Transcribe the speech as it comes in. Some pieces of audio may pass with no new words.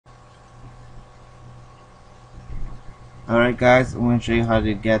Alright guys, I'm going to show you how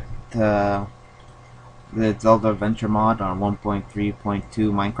to get the Zelda Adventure mod on 1.3.2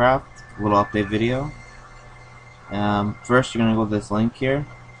 Minecraft. A little update video. First you're going to go to this link here.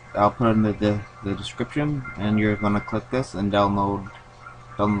 I'll put it in the description, and you're going to click this and download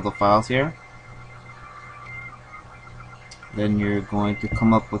the files here. Then you're going to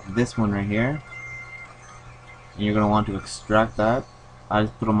come up with this one right here, and you're going to want to extract that. I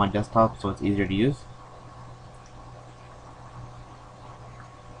just put it on my desktop so it's easier to use.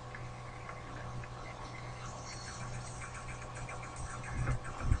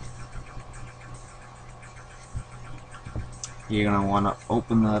 You're going to want to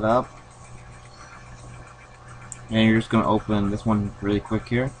open that up, and you're just going to open this one really quick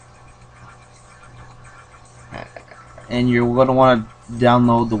here, and you're going to want to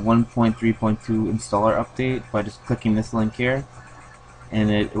download the 1.3.2 installer update by just clicking this link here,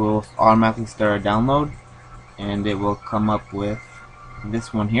 and it will automatically start a download, and it will come up with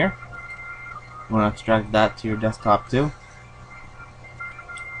this one here. You want to extract that to your desktop too.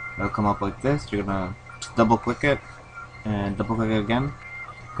 It'll come up like this. You're going to double click it and double click it again.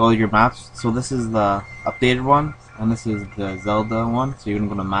 Go to your maps. So this is the updated one, and this is the Zelda one. So you're gonna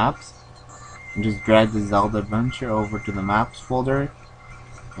go to maps and just drag the Zelda Adventure over to the maps folder,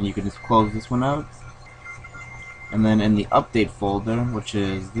 and you can just close this one out. And then in the update folder, which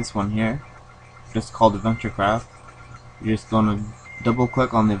is this one here, just called AdventureCraft, you're just gonna double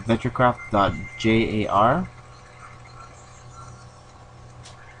click on the adventurecraft.jar,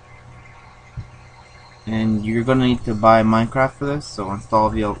 and you're gonna need to buy Minecraft for this. So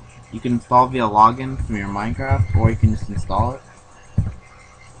you can install via login from your Minecraft, or you can just install it.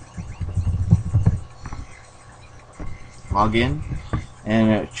 Log in, and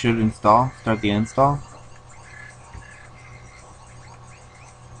it should install. Start the install.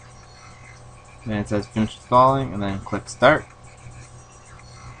 Then it says finish installing, and then click start.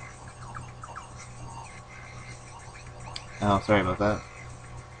 Oh, sorry about that.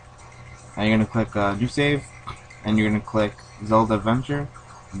 And you're going to click new save, and you're going to click Zelda Adventure,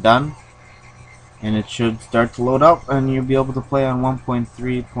 done, and it should start to load up, and you'll be able to play on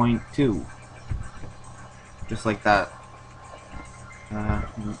 1.3.2, just like that.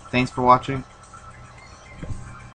 Thanks for watching.